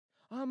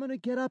I'm going to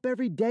get up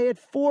every day at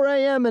 4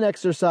 a.m. and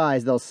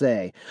exercise, they'll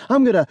say.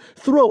 I'm going to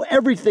throw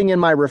everything in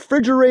my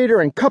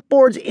refrigerator and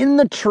cupboards in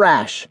the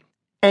trash.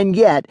 And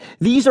yet,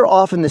 these are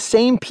often the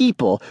same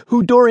people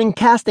who during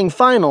casting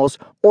finals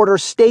order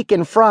steak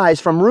and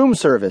fries from room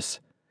service.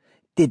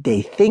 Did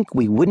they think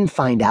we wouldn't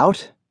find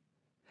out?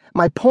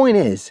 My point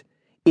is,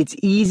 it's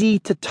easy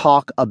to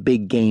talk a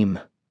big game,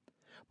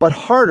 but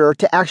harder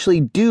to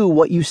actually do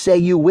what you say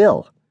you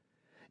will.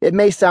 It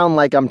may sound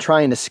like I'm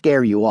trying to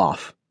scare you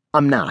off.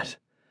 I'm not.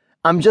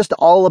 I'm just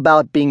all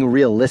about being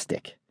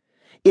realistic.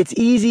 It's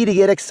easy to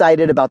get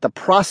excited about the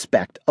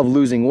prospect of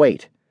losing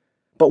weight,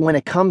 but when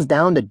it comes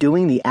down to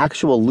doing the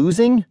actual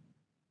losing,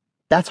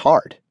 that's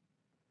hard.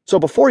 So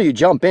before you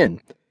jump in,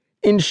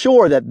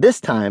 ensure that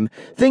this time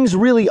things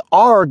really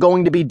are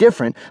going to be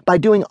different by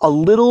doing a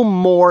little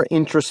more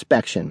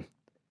introspection.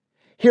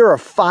 Here are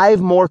 5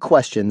 more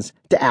questions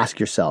to ask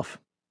yourself.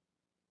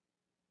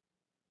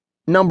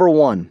 Number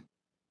 1.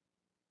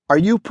 Are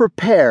you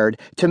prepared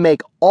to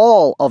make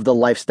all of the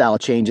lifestyle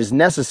changes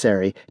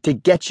necessary to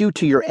get you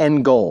to your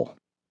end goal?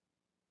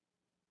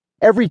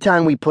 Every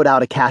time we put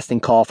out a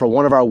casting call for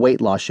one of our weight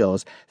loss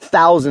shows,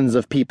 thousands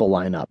of people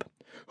line up.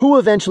 Who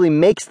eventually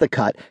makes the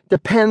cut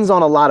depends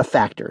on a lot of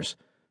factors,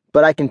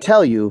 but I can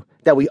tell you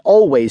that we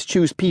always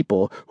choose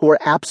people who are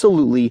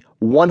absolutely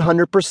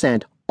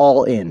 100%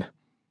 all in.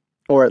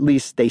 Or at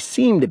least they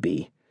seem to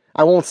be.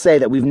 I won't say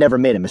that we've never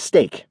made a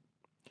mistake.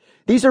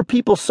 These are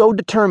people so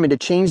determined to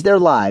change their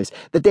lives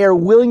that they are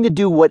willing to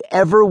do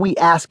whatever we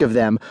ask of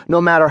them,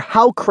 no matter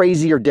how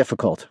crazy or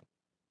difficult.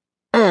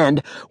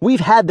 And we've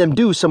had them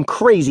do some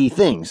crazy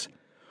things.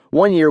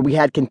 One year we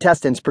had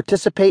contestants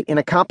participate in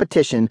a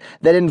competition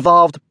that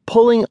involved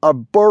pulling a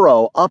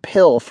burro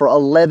uphill for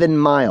 11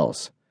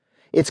 miles.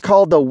 It's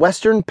called the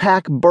Western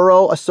Pack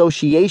Burro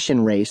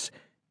Association Race,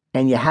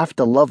 and you have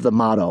to love the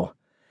motto: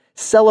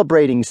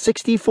 celebrating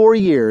 64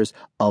 years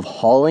of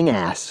hauling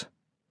ass.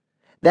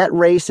 That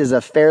race is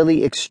a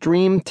fairly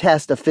extreme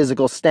test of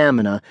physical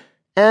stamina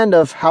and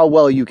of how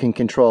well you can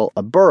control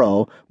a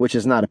burro, which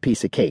is not a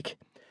piece of cake.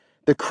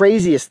 The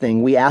craziest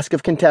thing we ask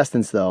of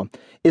contestants, though,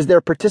 is their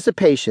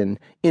participation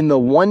in the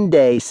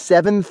one-day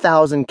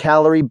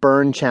 7,000-calorie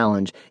burn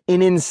challenge,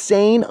 an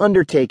insane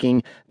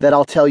undertaking that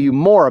I'll tell you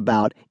more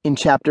about in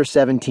Chapter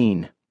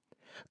 17.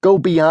 Go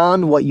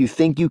beyond what you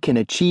think you can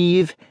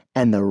achieve,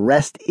 and the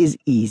rest is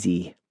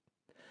easy.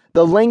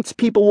 The lengths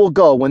people will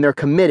go when they're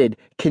committed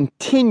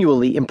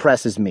continually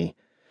impresses me.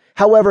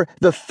 However,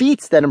 the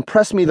feats that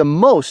impress me the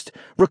most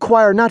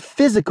require not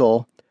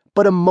physical,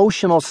 but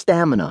emotional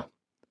stamina.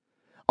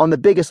 On The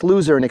Biggest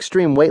Loser in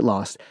Extreme Weight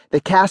Loss,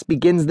 the cast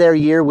begins their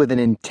year with an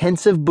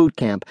intensive boot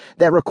camp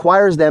that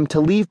requires them to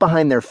leave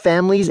behind their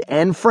families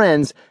and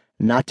friends,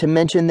 not to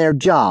mention their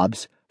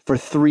jobs, for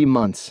 3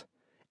 months.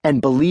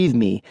 And believe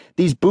me,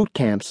 these boot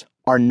camps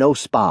are no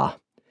spa.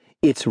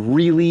 It's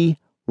really,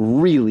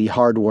 really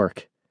hard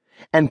work.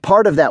 And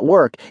part of that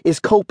work is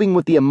coping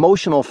with the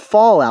emotional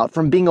fallout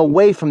from being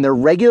away from their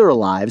regular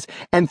lives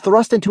and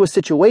thrust into a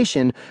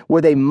situation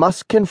where they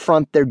must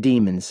confront their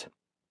demons.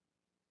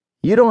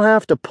 You don't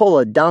have to pull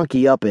a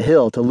donkey up a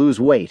hill to lose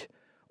weight,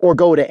 or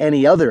go to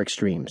any other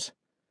extremes.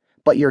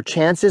 But your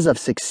chances of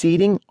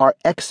succeeding are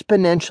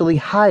exponentially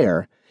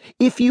higher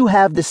if you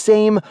have the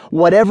same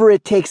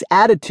whatever-it-takes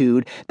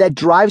attitude that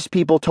drives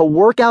people to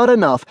work out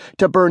enough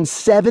to burn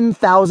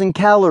 7,000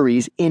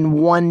 calories in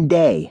one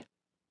day.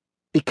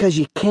 Because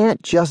you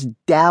can't just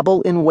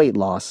dabble in weight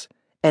loss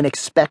and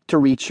expect to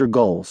reach your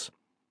goals.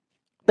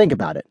 Think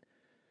about it.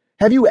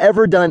 Have you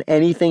ever done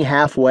anything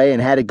halfway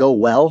and had it go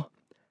well?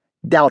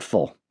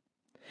 Doubtful.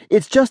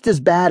 It's just as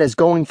bad as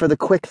going for the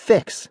quick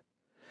fix.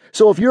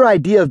 So if your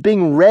idea of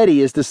being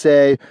ready is to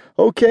say,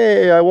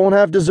 okay, I won't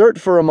have dessert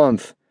for a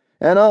month,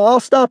 and I'll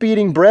stop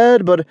eating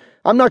bread, but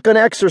I'm not going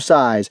to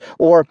exercise,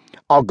 or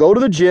I'll go to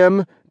the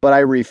gym, but I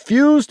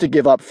refuse to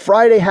give up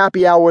Friday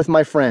happy hour with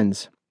my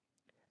friends,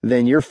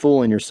 then you're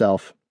fooling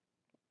yourself.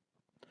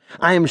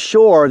 I am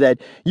sure that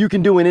you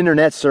can do an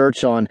internet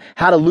search on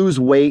how to lose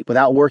weight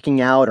without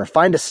working out, or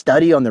find a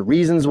study on the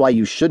reasons why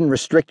you shouldn't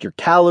restrict your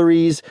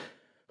calories.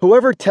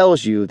 Whoever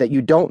tells you that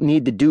you don't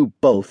need to do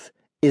both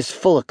is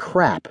full of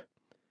crap.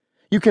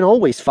 You can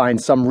always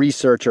find some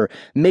research or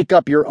make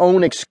up your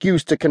own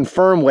excuse to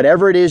confirm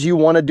whatever it is you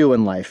want to do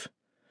in life.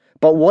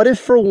 But what if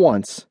for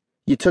once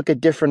you took a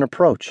different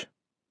approach?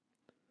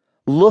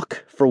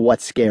 Look for what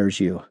scares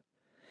you.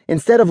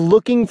 Instead of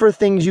looking for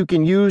things you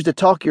can use to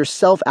talk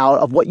yourself out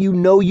of what you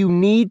know you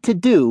need to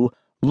do,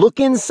 look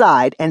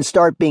inside and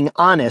start being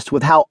honest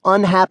with how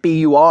unhappy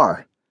you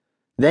are.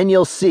 Then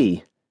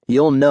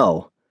you'll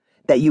know,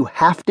 that you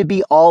have to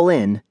be all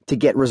in to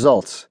get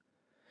results.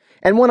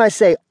 And when I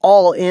say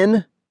all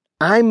in,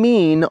 I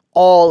mean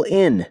all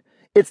in.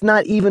 It's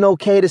not even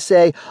okay to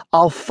say,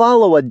 I'll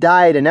follow a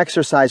diet and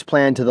exercise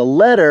plan to the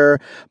letter,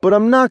 but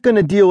I'm not going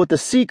to deal with the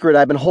secret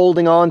I've been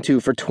holding on to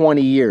for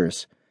 20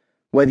 years.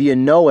 Whether you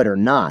know it or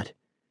not,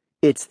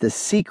 it's the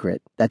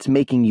secret that's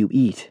making you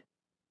eat.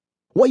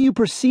 What you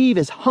perceive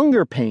as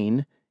hunger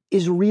pain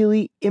is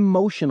really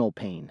emotional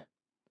pain.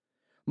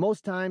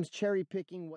 Most times, cherry picking